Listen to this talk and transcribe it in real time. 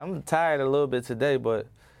I'm tired a little bit today, but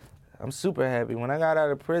I'm super happy. When I got out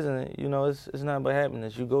of prison, you know, it's nothing but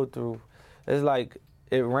happiness. You go through, it's like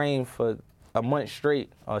it rained for a month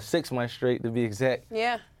straight, or 6 months straight to be exact.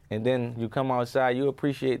 Yeah. And then you come outside, you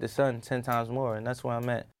appreciate the sun 10 times more, and that's where I'm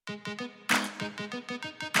at.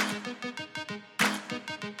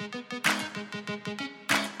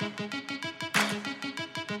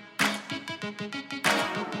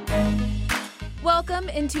 Welcome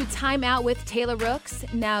into Timeout with Taylor Rooks.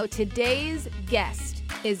 Now, today's guest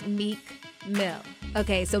is Meek Mill.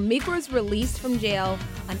 Okay, so Meek was released from jail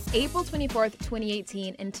on April 24th,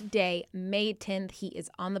 2018, and today, May 10th, he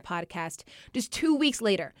is on the podcast just 2 weeks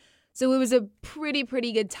later. So it was a pretty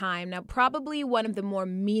good time. Now, probably one of the more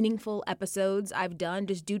meaningful episodes I've done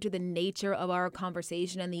just due to the nature of our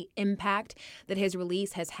conversation and the impact that his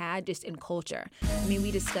release has had just in culture. I mean, we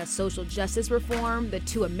discussed social justice reform, the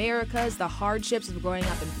two Americas, the hardships of growing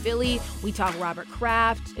up in Philly. We talk Robert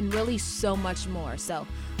Kraft, and really so much more. So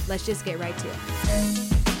let's just get right to it.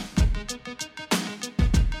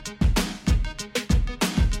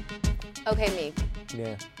 Okay, Meek.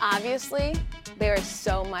 Yeah. Obviously, there is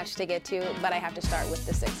so much to get to, but I have to start with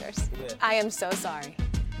the Sixers. Yeah. I am so sorry.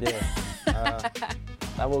 Yeah.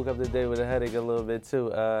 I woke up today with a headache a little bit,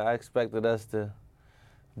 too. I expected us to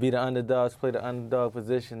be the underdogs, play the underdog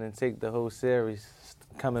position, and take the whole series,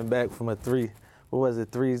 coming back from a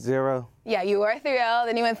 3-0? Yeah, you were 3-0,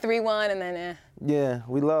 then you went 3-1, and then Yeah,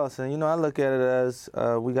 we lost. And, you know, I look at it as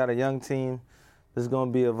we got a young team. This is going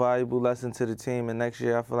to be a valuable lesson to the team, and next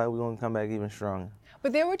year I feel like we're going to come back even stronger.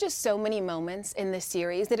 But there were just so many moments in this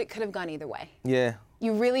series that it could have gone either way. Yeah.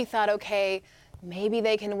 You really thought, okay, maybe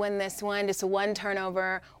they can win this one, just one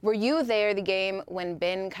turnover. Were you there the game when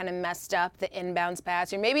Ben kind of messed up the inbounds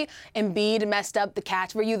pass, or maybe Embiid messed up the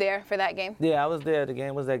catch? Were you there for that game? Yeah, I was there at the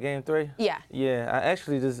game. Was that game 3? Yeah. Yeah, I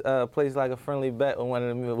actually just placed like a friendly bet with one of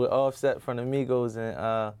them, with Offset from the Migos,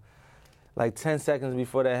 and like 10 seconds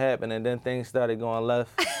before that happened, and then things started going left.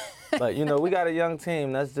 But, you know, we got a young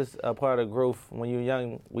team. That's just a part of growth. When you're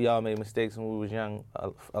young, we all made mistakes when we was young,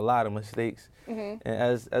 a lot of mistakes. Mm-hmm. And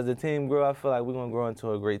as the team grew, I feel like we're going to grow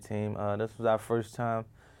into a great team. This was our first time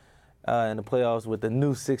in the playoffs with the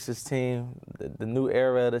new Sixers team, the new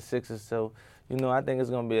era of the Sixers. So, you know, I think it's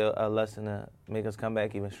going to be a lesson to make us come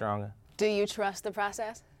back even stronger. Do you trust the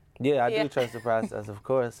process? Yeah, I do trust the process, of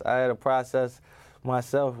course. I had a process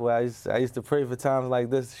myself where I used to pray for times like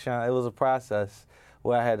this, Sean. It was a process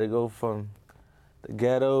where I had to go from the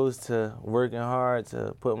ghettos to working hard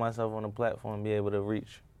to put myself on a platform and be able to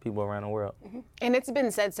reach people around the world. Mm-hmm. And it's been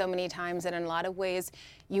said so many times that in a lot of ways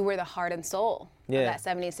you were the heart and soul of that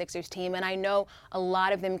 76ers team. And I know a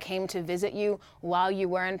lot of them came to visit you while you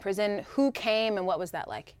were in prison. Who came and what was that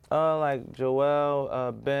like? Like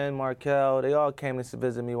Joel, Ben, Markel, they all came to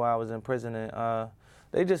visit me while I was in prison. And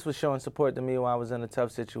they just was showing support to me while I was in a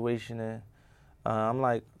tough situation. And I'm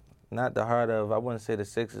like, not the heart of, I wouldn't say the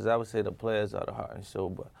Sixers, I would say the players are the heart and soul,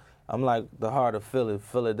 but I'm like the heart of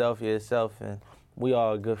Philadelphia itself, and we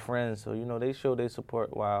all good friends, so, you know, they showed their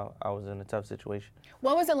support while I was in a tough situation.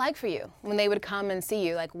 What was it like for you when they would come and see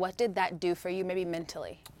you? Like, what did that do for you, maybe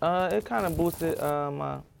mentally? It kind of boosted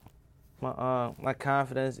my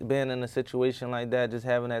confidence, being in a situation like that, just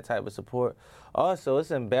having that type of support. Also,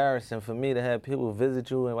 it's embarrassing for me to have people visit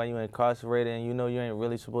you while you're incarcerated, and you know you ain't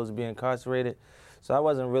really supposed to be incarcerated. So I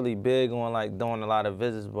wasn't really big on like doing a lot of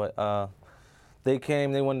visits, but they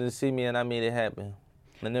came, they wanted to see me, and I made it happen.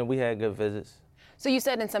 And then we had good visits. So you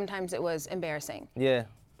said, and sometimes it was embarrassing. Yeah.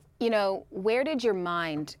 You know, where did your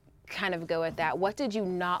mind kind of go at that? What did you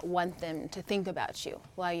not want them to think about you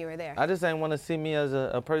while you were there? I just didn't want to see me as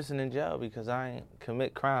a person in jail because I ain't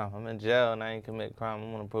commit crime. I'm in jail and I ain't commit crime.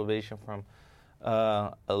 I'm on probation from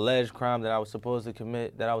alleged crime that I was supposed to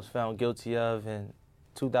commit, that I was found guilty of in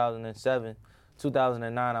 2007.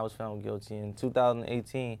 2009, I was found guilty. In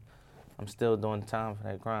 2018, I'm still doing time for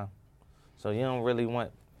that crime. So you don't really want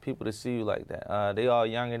people to see you like that. They all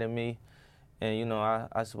younger than me, and, you know,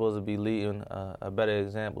 I supposed to be leading a better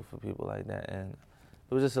example for people like that. And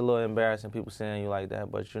it was just a little embarrassing, people seeing you like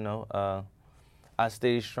that. But, you know, I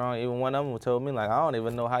stayed strong. Even one of them told me, like, I don't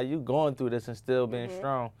even know how you going through this and still being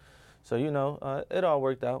strong. So, you know, it all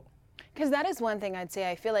worked out. Because that is one thing I'd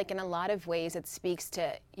say. I feel like in a lot of ways it speaks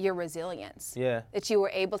to your resilience. Yeah. That you were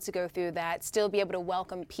able to go through that, still be able to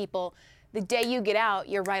welcome people. The day you get out,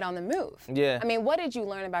 you're right on the move. Yeah. I mean, what did you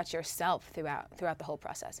learn about yourself throughout the whole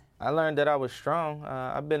process? I learned that I was strong.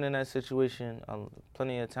 I've been in that situation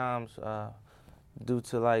plenty of times due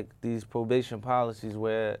to like these probation policies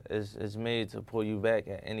where it's made to pull you back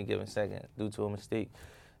at any given second due to a mistake.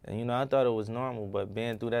 And, you know, I thought it was normal, but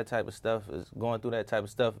being through that type of stuff, going through that type of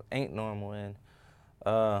stuff ain't normal. And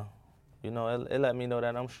you know, it let me know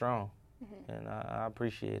that I'm strong, and I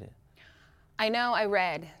appreciate it. I know I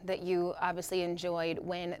read that you obviously enjoyed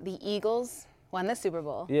when the Eagles won the Super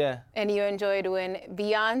Bowl. Yeah. And you enjoyed when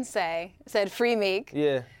Beyonce said "Free Meek."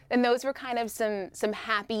 Yeah. And those were kind of some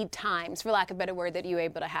happy times, for lack of a better word, that you were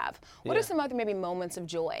able to have. What are some other maybe moments of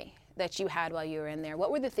joy that you had while you were in there?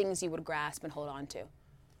 What were the things you would grasp and hold on to?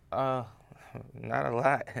 Not a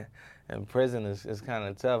lot. In prison is kind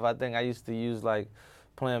of tough. I think I used to use like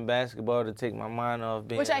playing basketball to take my mind off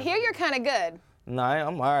being. Which I hear you're kind of good. No,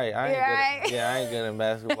 I'm all right. I ain't good. Yeah, I ain't good in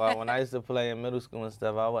basketball. When I used to play in middle school and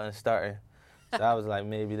stuff, I wasn't starting. So I was like,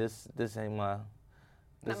 maybe this ain't my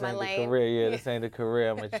the career. Yeah, this ain't the career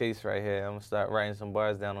I'm gonna chase right here. I'm gonna start writing some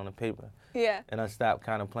bars down on the paper. Yeah. And I stopped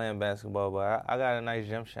kind of playing basketball, but I got a nice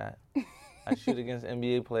jump shot. I shoot against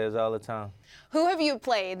NBA players all the time. Who have you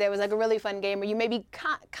played that was like a really fun game where you maybe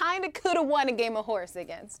kind of could have won a game of horse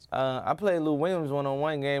against? I played Lou Williams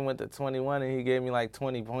one-on-one game, went to 21, and he gave me like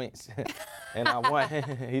 20 points. And I won.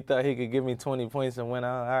 He thought he could give me 20 points and went,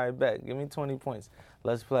 all right, bet, give me 20 points.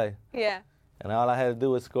 Let's play. Yeah. And all I had to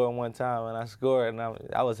do was score one time, and I scored, and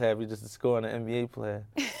I was happy just to score on an NBA player.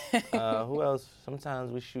 Who else?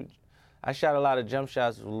 Sometimes we shoot. I shot a lot of jump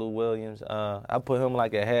shots with Lou Williams. I put him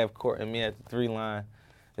like at half court and me at the 3 line.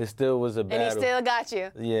 It still was a battle. And he still got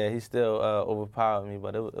you. Yeah, he still overpowered me,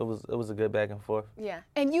 but it was a good back and forth. Yeah,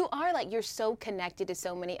 and you are you're so connected to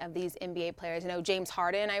so many of these NBA players. You know, James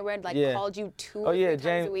Harden, I read, called you 2 or 3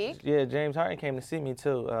 times a week. Yeah, James Harden came to see me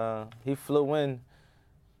too. He flew in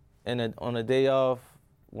on a day off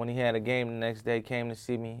when he had a game the next day, came to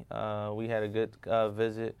see me. We had a good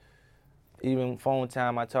visit. Even phone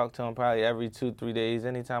time, I talked to him probably every 2-3 days.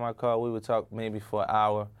 Anytime I called, we would talk maybe for an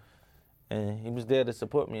hour. And he was there to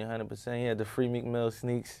support me 100%. He had the free Meek Mill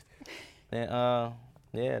sneaks. And,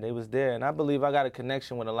 yeah, they was there. And I believe I got a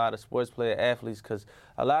connection with a lot of sports player athletes because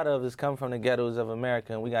a lot of us come from the ghettos of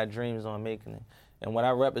America, and we got dreams on making it. And what I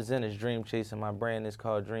represent is dream chasing. My brand is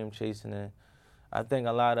called Dream Chasing. And I think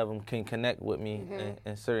a lot of them can connect with me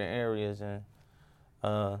in certain areas. And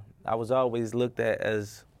I was always looked at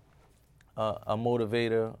as a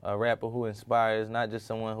motivator, a rapper who inspires, not just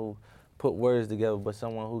someone who put words together, but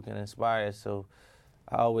someone who can inspire. So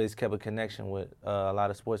I always kept a connection with a lot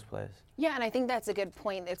of sports players. Yeah, and I think that's a good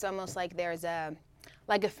point. It's almost like there's a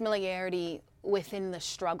familiarity within the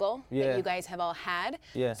struggle that you guys have all had.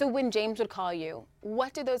 Yeah. So when James would call you,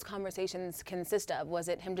 what did those conversations consist of? Was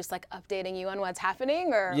it him just updating you on what's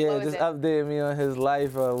happening, or yeah, what was just it? updating me on his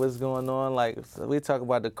life, what's going on. So we talk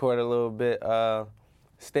about the court a little bit.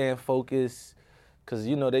 Staying focused, because,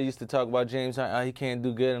 you know, they used to talk about James, he can't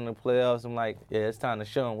do good in the playoffs. I'm like, yeah, it's time to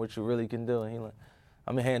show him what you really can do. And he like,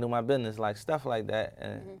 I'm going to handle my business, stuff like that.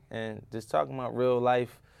 And just talking about real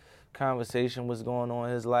life conversation, what's going on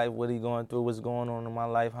in his life, what he going through, what's going on in my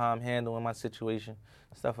life, how I'm handling my situation,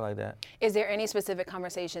 stuff like that. Is there any specific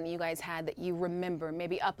conversation that you guys had that you remember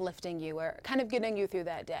maybe uplifting you or kind of getting you through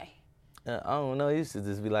that day? I don't know. He used to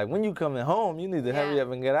just be like, when you coming home, you need to hurry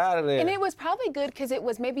up and get out of there. And it was probably good because it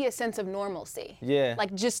was maybe a sense of normalcy. Yeah.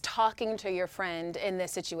 Like just talking to your friend in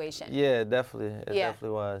this situation. Yeah, definitely. It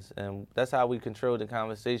definitely was. And that's how we controlled the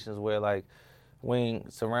conversations where, we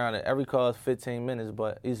ain't surrounded. Every call is 15 minutes,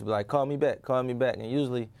 but he used to be like, call me back. And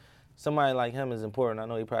usually somebody like him is important. I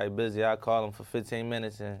know he's probably busy. I call him for 15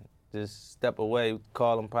 minutes and just step away,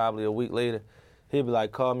 call him probably a week later. He'd be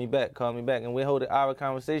like, call me back. And we hold an hour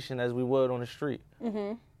conversation as we would on the street.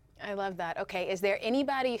 I love that. Okay, is there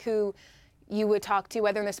anybody who you would talk to,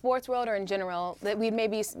 whether in the sports world or in general, that we'd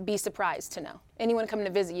maybe be surprised to know? Anyone coming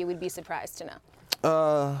to visit you would be surprised to know?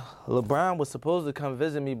 LeBron was supposed to come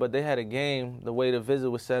visit me, but they had a game. The way the visit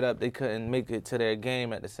was set up, they couldn't make it to their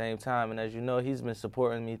game at the same time. And as you know, he's been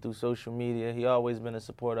supporting me through social media. He always been a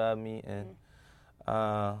supporter of me. And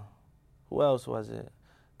who else was it?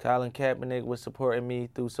 Colin Kaepernick was supporting me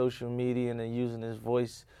through social media and then using his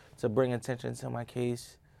voice to bring attention to my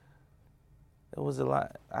case. It was a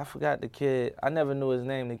lot. I forgot the kid. I never knew his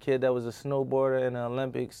name. The kid that was a snowboarder in the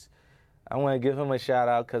Olympics. I want to give him a shout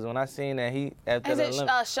out because when I seen that after the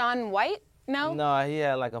Olympics. Shaun White? No? No, he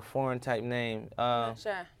had a foreign type name.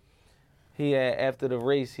 Sure. He had, after the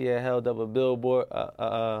race, he had held up a billboard,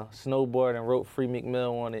 snowboard, and wrote "Free Meek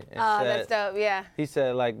Mill" on it. And that's dope. Yeah. He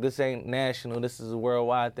said this ain't national. This is a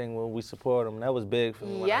worldwide thing where we support him. That was big for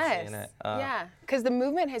me when I seen that. Yeah, because the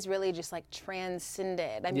movement has really just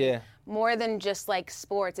transcended. I mean, more than just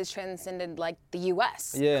sports, it's transcended the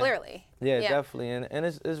U.S. Clearly. Yeah, definitely. And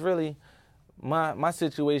it's really my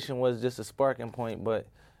situation was just a sparking point, but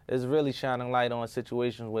it's really shining light on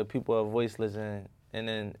situations where people are voiceless and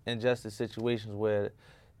in injustice situations where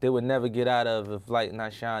they would never get out of if light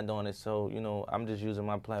not shined on it. So, you know, I'm just using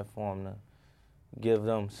my platform to give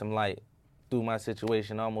them some light through my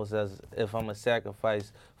situation, almost as if I'm a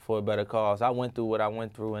sacrifice for a better cause. I went through what I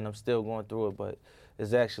went through, and I'm still going through it, but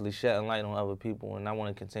it's actually shedding light on other people, and I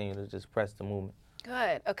want to continue to just press the movement.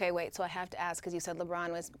 Good. Okay, wait, so I have to ask, because you said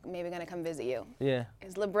LeBron was maybe going to come visit you. Yeah.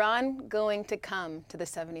 Is LeBron going to come to the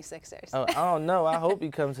 76ers? I don't know. I hope he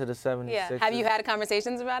comes to the 76ers. Yeah. Have you had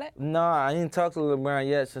conversations about it? No, I ain't talked to LeBron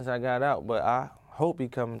yet since I got out, but I hope he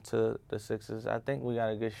comes to the Sixers. I think we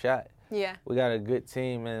got a good shot. Yeah. We got a good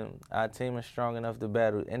team, and our team is strong enough to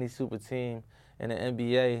battle any super team in the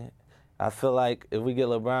NBA. I feel like if we get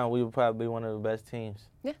LeBron, we would probably be one of the best teams.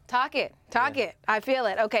 Yeah, talk it. I feel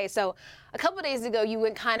it. Okay, so a couple days ago, you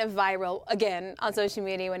went kind of viral again on social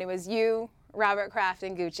media when it was you, Robert Kraft,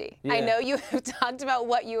 and Gucci. Yeah. I know you have talked about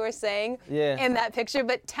what you were saying in that picture,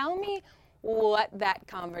 but tell me what that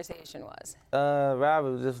conversation was.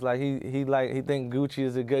 Robert was just like he think Gucci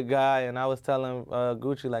is a good guy, and I was telling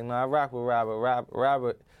Gucci like, no, I rock with Robert.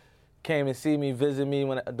 Robert came and see me, visit me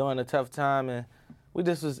during a tough time, and we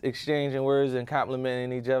just was exchanging words and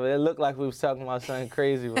complimenting each other. It looked like we was talking about something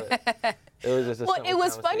crazy, but it was just a Well, it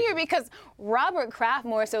was funnier because Robert Kraft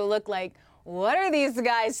more so looked like, what are these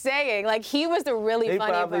guys saying? Like, he was the really funny part.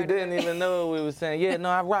 He probably didn't even know what we were saying. Yeah, no,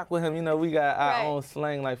 I rock with him. You know, we got our own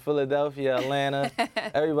slang, like Philadelphia, Atlanta.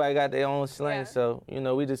 Everybody got their own slang. So, you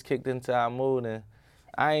know, we just kicked into our mood, and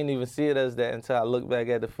I ain't even see it as that until I look back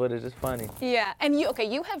at the footage. It's funny. Yeah, and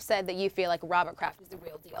you have said that you feel like Robert Kraft is the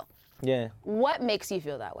real deal. Yeah. What makes you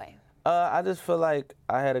feel that way? I just feel like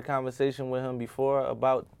I had a conversation with him before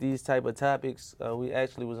about these type of topics. We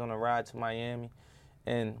actually was on a ride to Miami,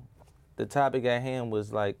 and the topic at hand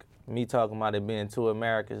was like me talking about it being two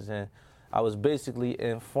Americas, and I was basically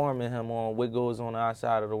informing him on what goes on our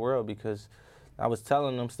side of the world, because I was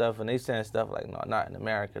telling them stuff and they saying stuff like, no, not in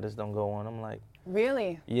America, this don't go on. I'm like,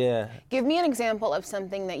 really? Yeah. Give me an example of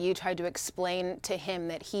something that you tried to explain to him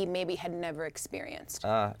that he maybe had never experienced.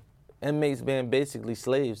 Inmates being basically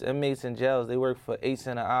slaves. Inmates in jails, they work for 8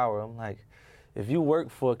 cents an hour. I'm like, if you work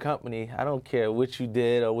for a company, I don't care what you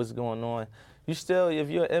did or what's going on, you still, if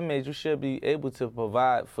you're an inmate, you should be able to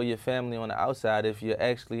provide for your family on the outside if you're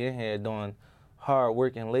actually in here doing hard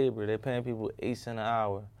working labor. They're paying people 8 cents an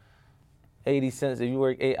hour. 80 cents, if you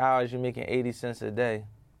work 8 hours, you're making 80 cents a day.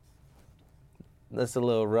 That's a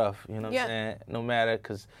little rough, you know what I'm saying? No matter,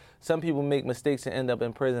 because some people make mistakes and end up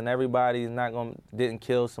in prison. Everybody didn't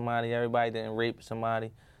kill somebody. Everybody didn't rape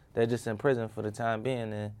somebody. They're just in prison for the time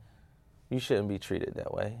being, and you shouldn't be treated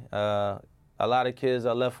that way. A lot of kids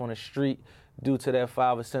are left on the street due to their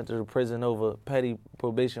father sent to prison over petty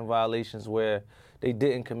probation violations where they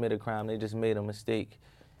didn't commit a crime. They just made a mistake.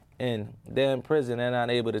 And they're in prison. They're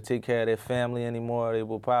not able to take care of their family anymore. They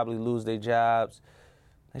will probably lose their jobs.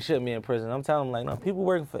 They shouldn't be in prison. I'm telling them, like, no, people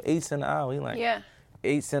working for 8 cents an hour. He like,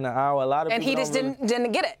 8 cents an hour. A lot of and people he just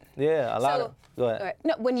didn't get it. Yeah, a lot of. Go ahead.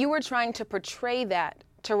 No, when you were trying to portray that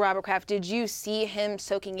to Robert Kraft, did you see him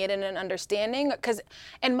soaking it in and understanding? Because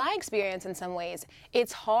in my experience, in some ways,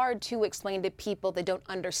 it's hard to explain to people that don't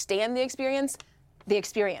understand the experience.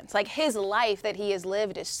 Like, his life that he has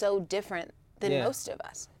lived is so different than most of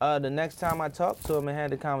us. The next time I talked to him and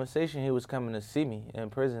had the conversation, he was coming to see me in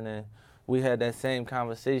prison, and we had that same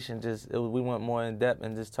conversation. We went more in depth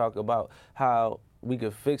and just talked about how we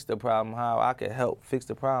could fix the problem, how I could help fix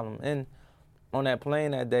the problem. And on that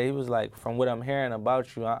plane that day, he was like, from what I'm hearing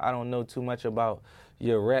about you, I don't know too much about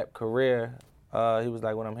your rap career. He was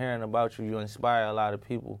like, what I'm hearing about you, you inspire a lot of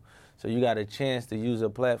people. So you got a chance to use a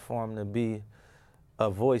platform to be a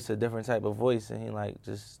voice, a different type of voice. And he like,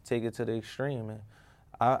 just take it to the extreme. And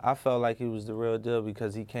I felt like he was the real deal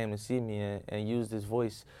because he came to see me and used his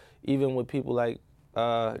voice. Even with people like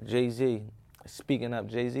Jay-Z speaking up.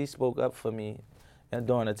 Jay-Z spoke up for me and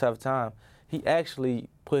during a tough time. He actually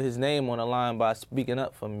put his name on the line by speaking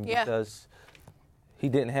up for me because he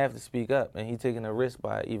didn't have to speak up, and he taking a risk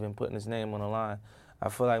by even putting his name on the line. I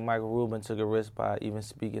feel like Michael Rubin took a risk by even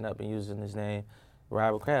speaking up and using his name.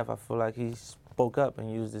 Robert Kraft, I feel like he spoke up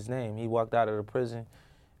and used his name. He walked out of the prison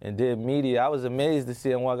and did media. I was amazed to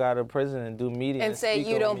see him walk out of prison and do media and say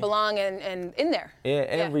you don't belong and in there.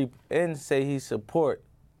 Yeah, and say he support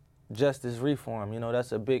justice reform. You know,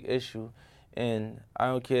 that's a big issue. And I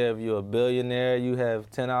don't care if you're a billionaire, you have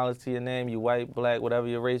 $10 to your name, you white, black, whatever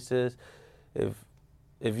your race is.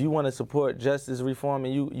 If you want to support justice reform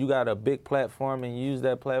and you got a big platform and you use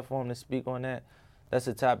that platform to speak on that, that's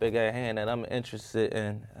a topic at hand that I'm interested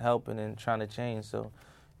in helping and trying to change. So,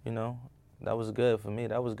 you know, that was good for me.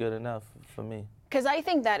 That was good enough for me. Because I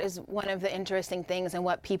think that is one of the interesting things, and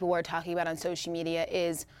what people were talking about on social media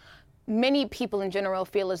is many people in general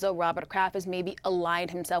feel as though Robert Kraft has maybe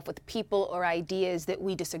aligned himself with people or ideas that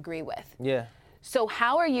we disagree with. Yeah. So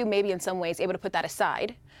how are you maybe in some ways able to put that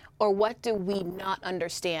aside? Or what do we not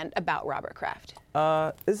understand about Robert Kraft?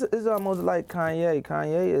 It's almost like Kanye.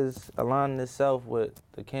 Kanye is aligning himself with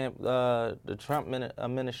the Trump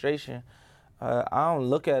administration. I don't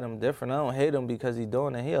look at him different. I don't hate him because he's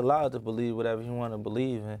doing it. He allowed to believe whatever he want to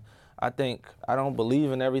believe. And I think I don't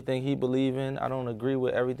believe in everything he believe in. I don't agree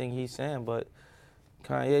with everything he's saying, but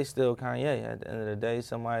Kanye's still Kanye. At the end of the day,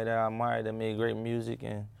 somebody that I admired that made great music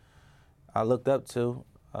and I looked up to.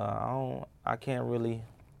 I can't really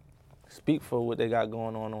speak for what they got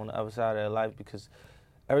going on the other side of their life because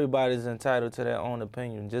everybody's entitled to their own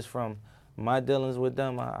opinion. Just from my dealings with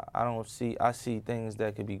them, I see things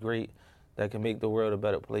that could be great, that can make the world a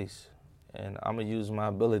better place. And I'm going to use my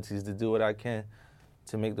abilities to do what I can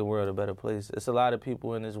to make the world a better place. It's a lot of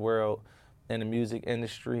people in this world, in the music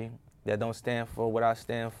industry, that don't stand for what I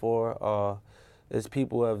stand for. It's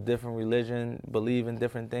people of different religion, believe in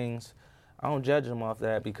different things. I don't judge them off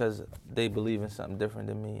that because they believe in something different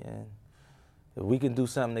than me. And if we can do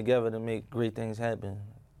something together to make great things happen,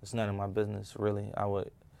 it's none of my business, really.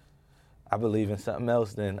 I believe in something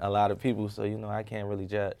else than a lot of people, so, I can't really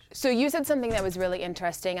judge. So you said something that was really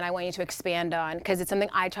interesting, and I want you to expand on, because it's something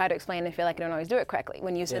I try to explain and feel like I don't always do it correctly,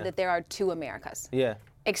 when you said that there are two Americas. Yeah.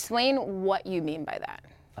 Explain what you mean by that.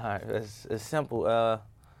 All right, it's simple.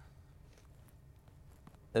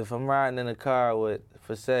 If I'm riding in a car with,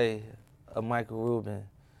 for say, a Michael Rubin,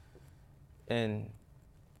 and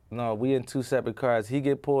we in two separate cars. He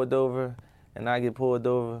get pulled over, and I get pulled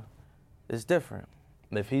over. It's different.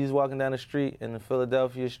 If he's walking down the street in the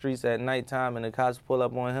Philadelphia streets at nighttime, and the cops pull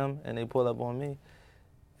up on him, and they pull up on me,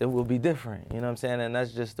 it will be different. You know what I'm saying? And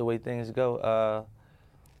that's just the way things go.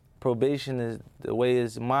 Probation is the way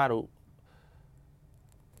it's modeled.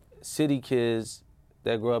 City kids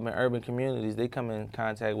that grow up in urban communities, they come in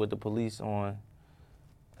contact with the police on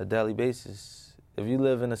a daily basis. If you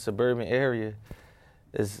live in a suburban area,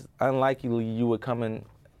 it's unlikely you would come in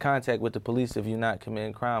contact with the police if you're not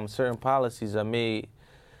committing crime. Certain policies are made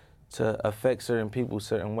to affect certain people a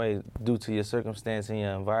certain way due to your circumstance and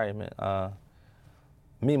your environment.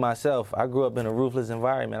 Me, myself, I grew up in a ruthless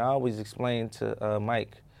environment. I always explain to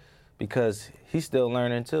Mike, because he's still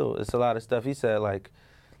learning too. It's a lot of stuff he said, like,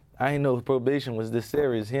 I didn't know probation was this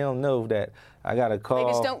serious. He don't know that I got a call.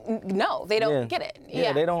 They just don't know. They don't get it.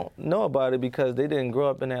 Yeah, they don't know about it because they didn't grow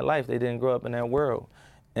up in that life. They didn't grow up in that world.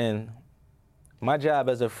 And my job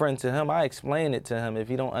as a friend to him, I explain it to him. If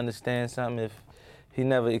he don't understand something, if he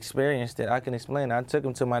never experienced it, I can explain it. I took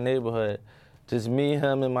him to my neighborhood. Just me,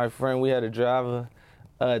 him, and my friend. We had a driver.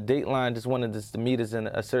 Dateline just wanted us to meet us in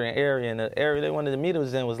a certain area. And the area they wanted to meet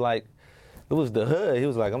us in was like, it was the hood. He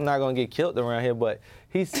was like, I'm not going to get killed around here. But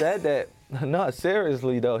he said that, no,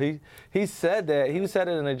 seriously, though. He said that. He said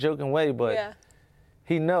it in a joking way, but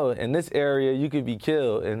he know in this area you could be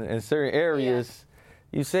killed. And in certain areas,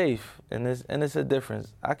 you safe. And it's a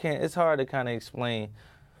difference. It's hard to kind of explain.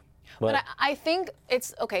 But I think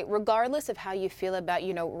it's, okay, regardless of how you feel about,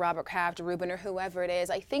 Robert Kraft, Rubin, or whoever it is,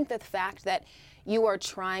 I think the fact that you are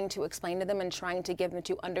trying to explain to them and trying to give them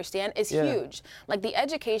to understand is huge. Like, the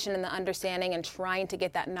education and the understanding and trying to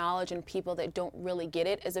get that knowledge in people that don't really get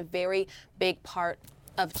it is a very big part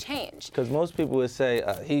of change. Because most people would say,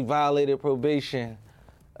 he violated probation,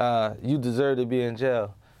 you deserve to be in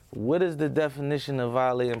jail. What is the definition of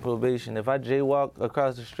violating probation? If I jaywalk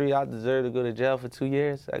across the street, I deserve to go to jail for 2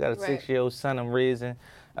 years. I got a 6-year-old son I'm raising.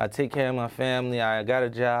 I take care of my family. I got a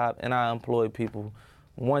job, and I employ people.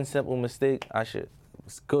 One simple mistake, I should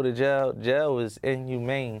go to jail. Jail is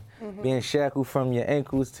inhumane. Being shackled from your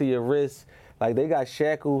ankles to your wrists. Like, they got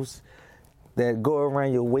shackles that go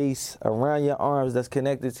around your waist, around your arms, that's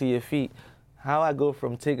connected to your feet. How I go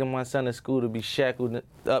from taking my son to school to be shackled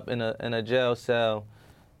up in a jail cell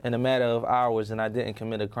in a matter of hours, and I didn't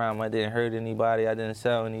commit a crime. I didn't hurt anybody. I didn't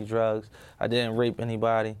sell any drugs. I didn't rape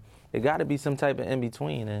anybody. It got to be some type of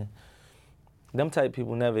in-between, and them type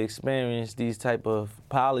people never experience these type of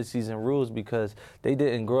policies and rules because they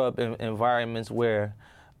didn't grow up in environments where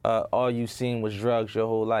all you seen was drugs your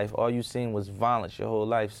whole life. All you seen was violence your whole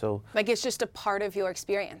life. So, like, it's just a part of your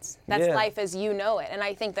experience. That's life as you know it. And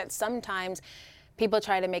I think that sometimes people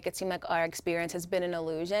try to make it seem like our experience has been an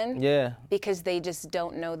illusion. Yeah. Because they just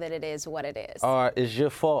don't know that it is what it is. Or it's your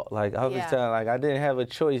fault. Like, I was telling, like, I didn't have a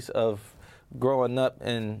choice of growing up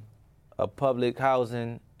in a public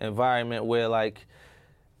housing environment where, like,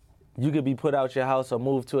 you could be put out your house or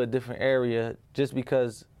move to a different area just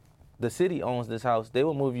because the city owns this house. They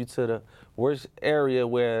will move you to the worst area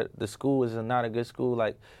where the school is not a good school.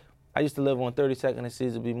 Like, I used to live on 32nd and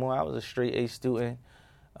Caesar B. Moore. I was a straight A student.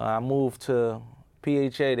 I moved to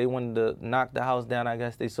PHA. They wanted to knock the house down. I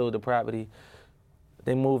guess they sold the property.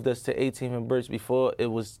 They moved us to 18th and Birch before it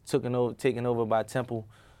was taken over by Temple.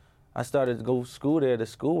 I started to go to school there. The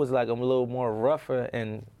school was like a little more rougher,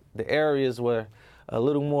 and the areas were a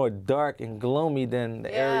little more dark and gloomy than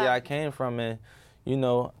the area I came from. And, you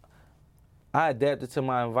know, I adapted to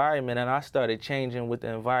my environment, and I started changing with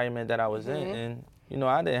the environment that I was in. And, you know,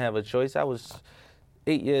 I didn't have a choice. I was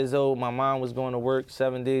 8 years old. My mom was going to work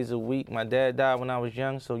 7 days a week. My dad died when I was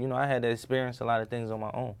young. So, you know, I had to experience a lot of things on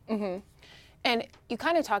my own. And you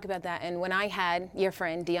kind of talk about that. And when I had your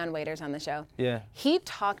friend Dion Waiters on the show, he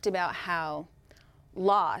talked about how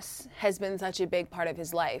loss has been such a big part of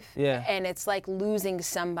his life. And it's like losing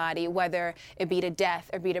somebody, whether it be to death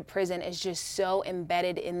or be to prison, is just so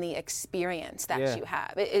embedded in the experience that you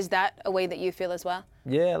have. Is that a way that you feel as well?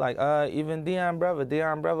 Yeah, like even Dion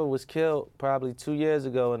brother was killed probably 2 years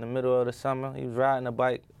ago in the middle of the summer. He was riding a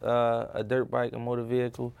bike, a dirt bike, a motor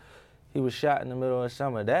vehicle. He was shot in the middle of the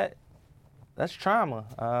summer. That's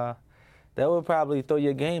trauma. That would probably throw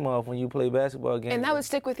your game off when you play basketball games. And that would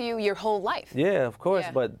stick with you your whole life. Yeah, of course,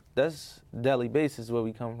 but that's daily basis where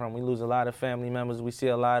we come from. We lose a lot of family members. We see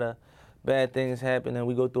a lot of bad things happen, and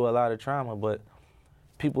we go through a lot of trauma. But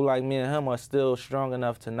people like me and him are still strong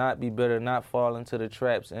enough to not be bitter, not fall into the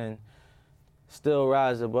traps, and still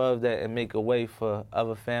rise above that and make a way for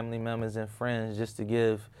other family members and friends just to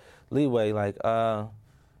give leeway. Like,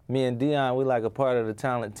 me and Dion, we like a part of the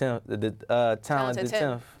Talented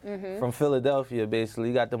 10th from Philadelphia, basically.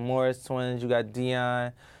 You got the Morris twins, you got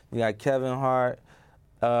Dion, you got Kevin Hart,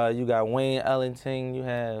 you got Wayne Ellington, you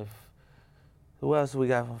have, who else we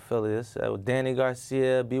got from Philly? It's Danny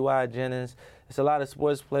Garcia, B.Y. Jennings. It's a lot of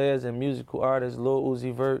sports players and musical artists, Lil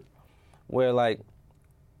Uzi Vert, where like,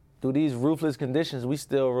 through these ruthless conditions, we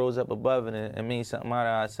still rose up above it and made something out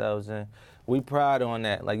of ourselves. And we pride on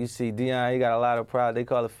that. Like you see, Dion, he got a lot of pride. They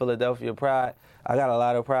call it Philadelphia pride. I got a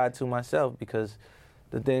lot of pride to myself because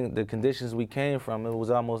the conditions we came from, it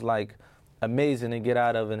was almost like amazing to get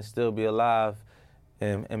out of and still be alive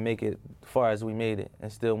and make it as far as we made it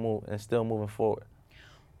and still moving forward.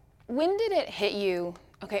 When did it hit you,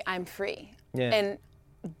 okay, I'm free? And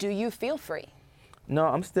do you feel free? No,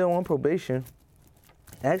 I'm still on probation.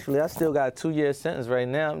 Actually, I still got a 2-year sentence right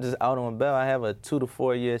now. I'm just out on bail. I have a 2 to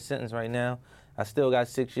 4 year sentence right now. I still got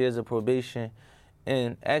 6 years of probation.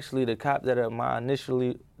 And actually, the cop that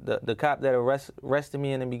the cop that arrested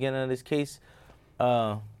me in the beginning of this case,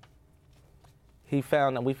 we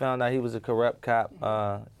found out he was a corrupt cop.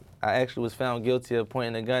 I actually was found guilty of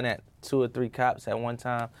pointing a gun at 2 or 3 cops at one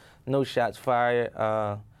time. No shots fired.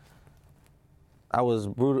 I was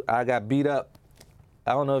brutal. I got beat up.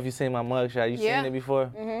 I don't know if you've seen my mugshot. You seen it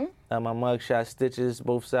before? My mugshot, stitches,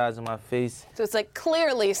 both sides of my face. So it's like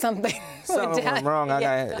clearly something went wrong.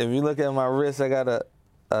 If you look at my wrist, I got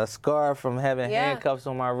a scar from having handcuffs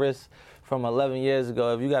on my wrist from 11 years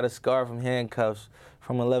ago. If you got a scar from handcuffs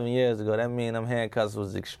from 11 years ago, that means them handcuffs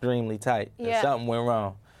was extremely tight. And something went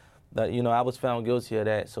wrong. But, you know, I was found guilty of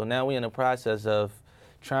that. So now we're in the process of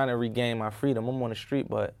trying to regain my freedom. I'm on the street,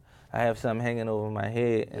 but I have something hanging over my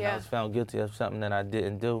head, and I was found guilty of something that I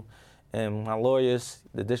didn't do. And my lawyers,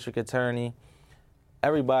 the district attorney,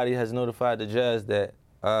 everybody has notified the judge that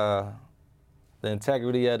the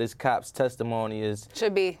integrity of this cop's testimony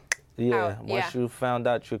should be out. Once you found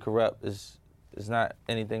out you're corrupt, it's not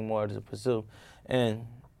anything more to pursue. And,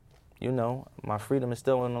 you know, my freedom is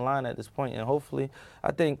still on the line at this point, and hopefully,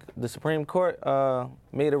 I think the Supreme Court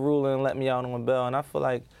made a ruling and let me out on bail, and I feel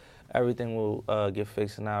like everything will get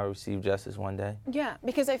fixed and I'll receive justice one day. Yeah,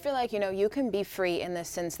 because I feel like, you know, you can be free in the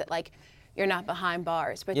sense that, like, you're not behind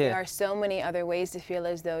bars, but there are so many other ways to feel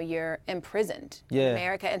as though you're imprisoned in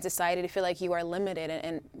America and society, to feel like you are limited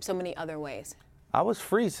in so many other ways. I was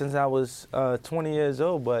free since I was 20 years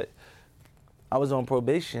old, but I was on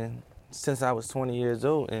probation since I was 20 years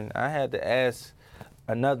old, and I had to ask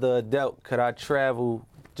another adult, could I travel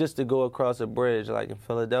just to go across a bridge? Like in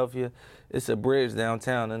Philadelphia, it's a bridge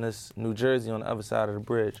downtown, and it's New Jersey on the other side of the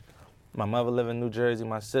bridge. My mother lives in New Jersey,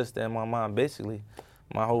 my sister and my mom, basically,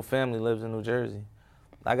 my whole family lives in New Jersey.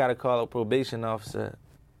 I got to call a probation officer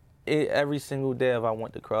every single day if I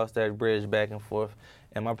want to cross that bridge back and forth.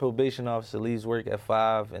 And my probation officer leaves work at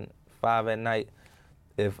 5 at night.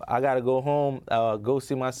 If I got to go home, go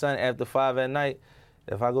see my son after 5 at night,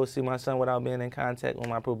 if I go see my son without being in contact with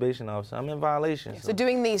my probation officer, I'm in violation. So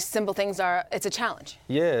doing these simple things it's a challenge.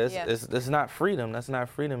 It's not freedom. That's not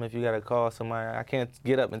freedom if you got to call somebody. I can't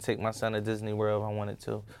get up and take my son to Disney World if I wanted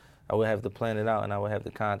to. I would have to plan it out and I would have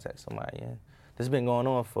to contact somebody. Yeah. This has been going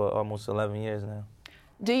on for almost 11 years now.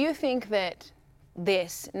 Do you think that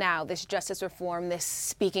this justice reform, this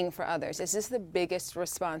speaking for others, is this the biggest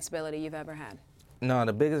responsibility you've ever had? No,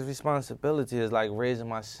 the biggest responsibility is like raising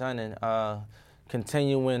my son and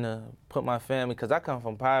continuing to put my family, because I come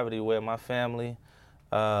from poverty where my family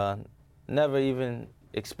never even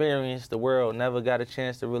experienced the world, never got a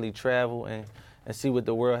chance to really travel and see what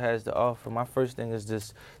the world has to offer. My first thing is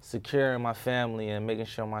just securing my family and making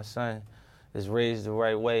sure my son is raised the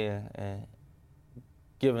right way and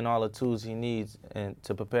given all the tools he needs and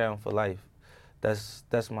to prepare him for life.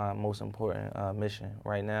 That's my most important mission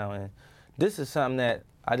right now. And this is something that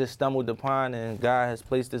I just stumbled upon, and God has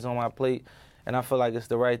placed this on my plate, and I feel like it's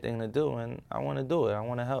the right thing to do, and I want to do it. I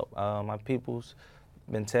want to help. My people's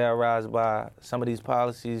been terrorized by some of these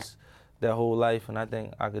policies their whole life, and I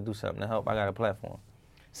think I could do something to help. I got a platform.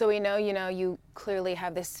 So we know, you clearly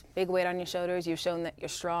have this big weight on your shoulders. You've shown that you're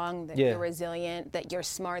strong, that you're resilient, that you're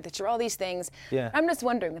smart, that you're all these things. Yeah. I'm just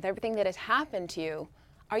wondering, with everything that has happened to you,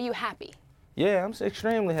 are you happy? Yeah, I'm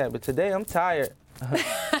extremely happy. Today, I'm tired.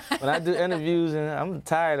 When I do interviews, and I'm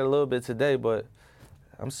tired a little bit today, but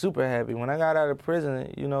I'm super happy. When I got out of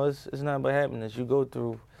prison, it's nothing but happiness. You go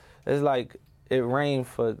through, it's like it rained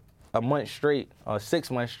for a month straight, or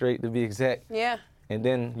 6 months straight to be exact. Yeah. And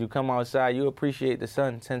then you come outside, you appreciate the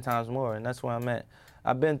sun 10 times more, and that's where I'm at.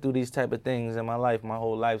 I've been through these type of things in my life, my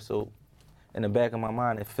whole life, so in the back of my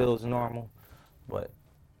mind, it feels normal. But,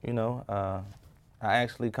 I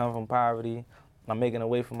actually come from poverty. I'm making a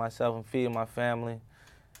way for myself and feeding my family.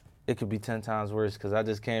 It could be 10 times worse, because I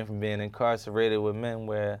just came from being incarcerated with men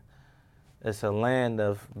where it's a land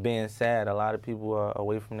of being sad. A lot of people are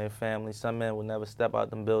away from their families. Some men will never step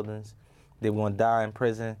out them buildings. They want to die in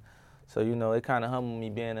prison. So, it kind of humbled me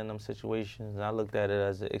being in them situations. I looked at it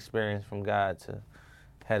as an experience from God to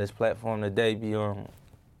have this platform today, be on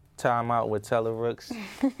Timeout with Taylor Rooks,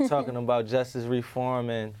 talking about justice reform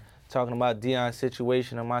and talking about Dion's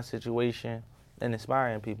situation and my situation and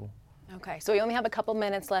inspiring people. Okay, so we only have a couple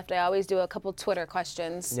minutes left. I always do a couple Twitter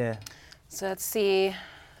questions. Yeah. So let's see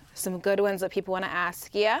some good ones that people want to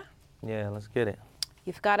ask. Yeah? Yeah, let's get it.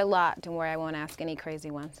 You've got a lot. Don't worry, I won't ask any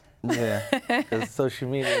crazy ones. Yeah, because social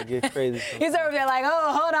media get crazy sometimes. He's over there like,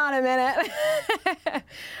 oh, hold on a minute.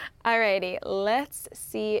 Alrighty, let's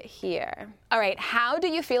see here. All right, how do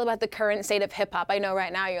you feel about the current state of hip hop? I know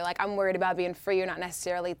right now you're like, I'm worried about being free. You're not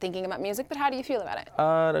necessarily thinking about music, but how do you feel about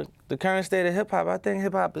it? The current state of hip hop, I think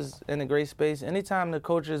hip hop is in a great space. Anytime the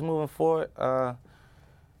culture is moving forward,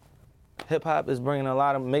 hip hop is making a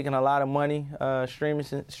lot of money.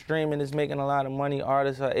 Streaming is making a lot of money.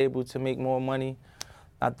 Artists are able to make more money.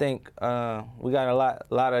 I think we got a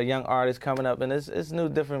lot of young artists coming up, and it's new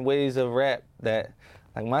different ways of rap that,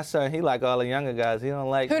 like my son, he like all the younger guys. He don't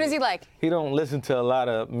like. Who does he like? He don't listen to a lot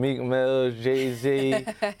of Meek Mill, Jay-Z,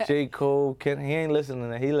 J. Cole. He ain't listening to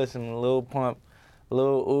that. He listening to Lil Pump,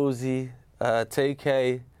 Lil Uzi,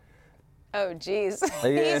 TK. Oh, geez.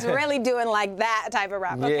 Yeah. He's really doing like that type of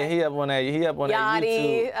rap. Yeah, Okay. he up on that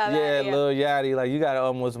Yachty, YouTube. Lil Yachty. Like, you got to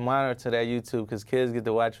almost monitor that YouTube because kids get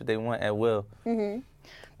to watch what they want at will. Mm-hmm.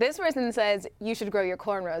 This person says you should grow your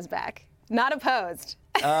cornrows back. Not opposed.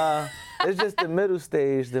 It's just the middle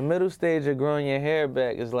stage. The middle stage of growing your hair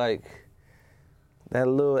back is like that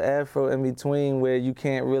little afro in between where you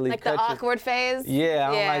can't really like the awkward phase? Yeah,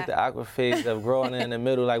 I don't like the awkward phase of growing in the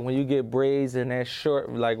middle. Like when you get braids and that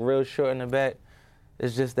short, like real short in the back,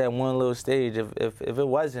 it's just that one little stage. If it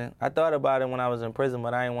wasn't, I thought about it when I was in prison,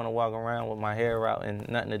 but I didn't want to walk around with my hair out and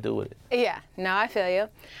nothing to do with it. Yeah, no, I feel you.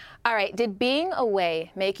 All right, did being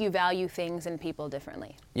away make you value things and people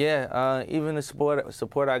differently? Yeah, even the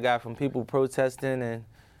support I got from people protesting and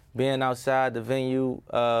being outside the venue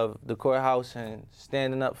of the courthouse and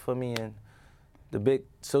standing up for me, and the big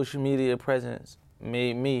social media presence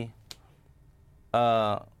made me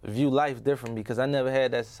view life different because I never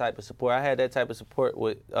had that type of support. I had that type of support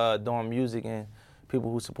with doing music and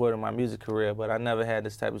people who supported my music career, but I never had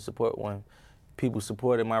this type of support when people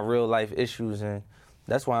supported my real life issues, and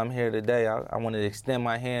that's why I'm here today. I wanted to extend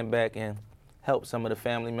my hand back and help some of the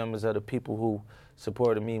family members of the people who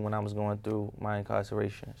supported me when I was going through my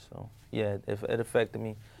incarceration. So, yeah, it affected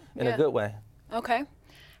me in a good way. Okay.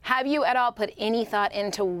 Have you at all put any thought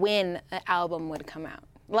into when an album would come out?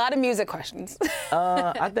 A lot of music questions.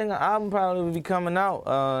 I think an album probably will be coming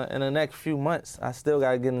out in the next few months. I still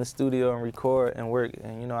got to get in the studio and record and work.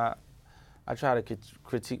 And, I try to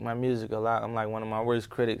critique my music a lot. I'm like one of my worst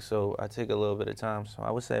critics, so I take a little bit of time. So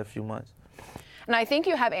I would say a few months. And I think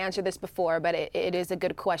you have answered this before, but it is a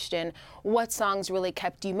good question. What songs really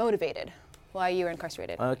kept you motivated while you were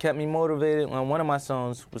incarcerated? Kept me motivated. One of my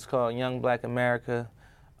songs was called Young Black America.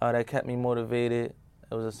 That kept me motivated.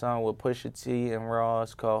 It was a song with Pusha T and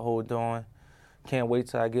Ross called Hold On. Can't Wait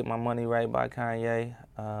Till I Get My Money Right by Kanye.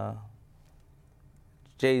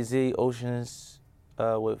 Jay-Z, Oceans,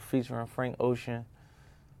 with featuring Frank Ocean.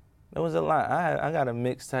 There was a lot. I got a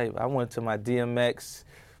mixtape. I went to my DMX,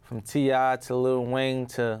 from T.I. to Lil Wayne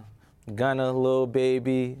to Gunna, Lil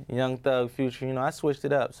Baby, Young Thug, Future. You know, I switched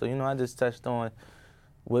it up. So, you know, I just touched on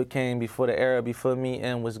what came before the era, before me,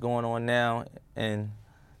 and what's going on now, and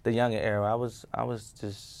the younger era.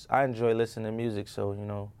 I enjoy listening to music, so, you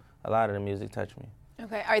know, a lot of the music touched me.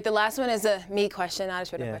 Okay, all right, the last one is a me question, not a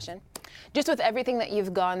Twitter question. Just with everything that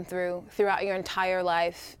you've gone through throughout your entire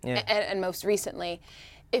life, and most recently,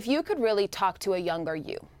 if you could really talk to a younger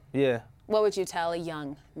you, what would you tell a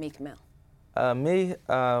young Meek Mill?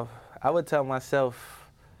 I would tell myself,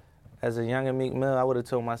 as a younger Meek Mill, I would have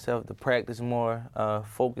told myself to practice more,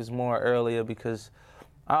 focus more earlier, because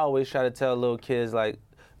I always try to tell little kids, like,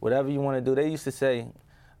 whatever you want to do. They used to say,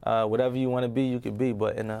 whatever you want to be, you could be.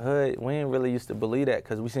 But in the hood, we ain't really used to believe that,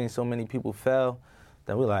 because we seen so many people fail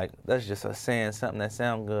that we're like, that's just us saying something that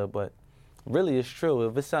sound good. But really, it's true.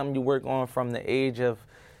 If it's something you work on from the age of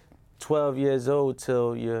 12 years old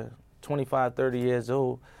till you're 25, 30 years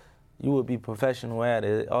old, you would be professional at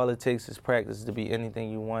it. All it takes is practice to be anything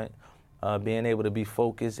you want, being able to be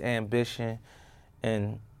focused, ambition.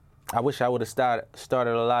 And I wish I would have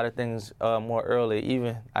started a lot of things more early.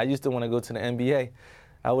 Even I used to want to go to the NBA.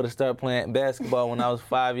 I would have started playing basketball when I was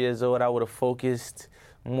 5 years old. I would have focused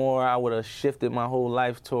more. I would have shifted my whole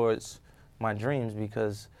life towards my dreams,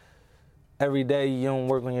 because every day you don't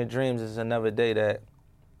work on your dreams is another day that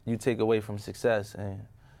you take away from success. And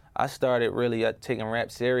I started really taking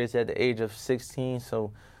rap serious at the age of 16,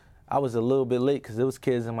 so I was a little bit late, because there was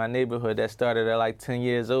kids in my neighborhood that started at like 10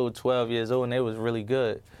 years old, 12 years old, and they was really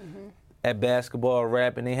good at basketball,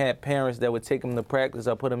 rap, and they had parents that would take them to practice.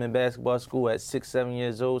 I put them in basketball school at 6, 7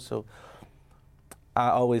 years old, so I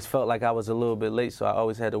always felt like I was a little bit late, so I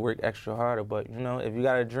always had to work extra harder. But, you know, if you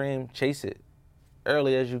got a dream, chase it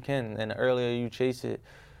early as you can, and the earlier you chase it,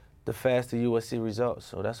 the faster you will see results.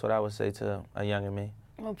 So that's what I would say to a younger me.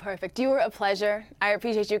 Well, perfect. You were a pleasure. I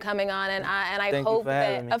appreciate you coming on, and I hope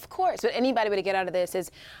that, of course, what anybody would get out of this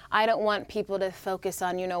is, I don't want people to focus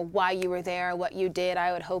on, you know, why you were there, what you did.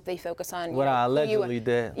 I would hope they focus on what I allegedly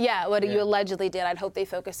did. Yeah, what you allegedly did. I'd hope they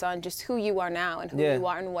focus on just who you are now and who you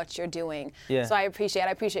are and what you're doing. So I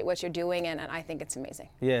appreciate what you're doing, and I think it's amazing.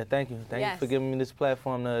 Yeah, thank you. Thank you for giving me this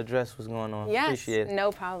platform to address what's going on. Yes, appreciate it.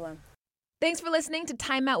 No problem. Thanks for listening to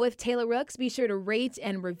Timeout with Taylor Rooks. Be sure to rate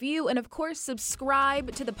and review, and of course,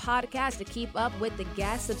 subscribe to the podcast to keep up with the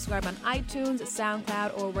guests. Subscribe on iTunes,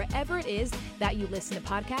 SoundCloud, or wherever it is that you listen to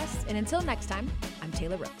podcasts. And until next time, I'm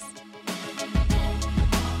Taylor Rooks.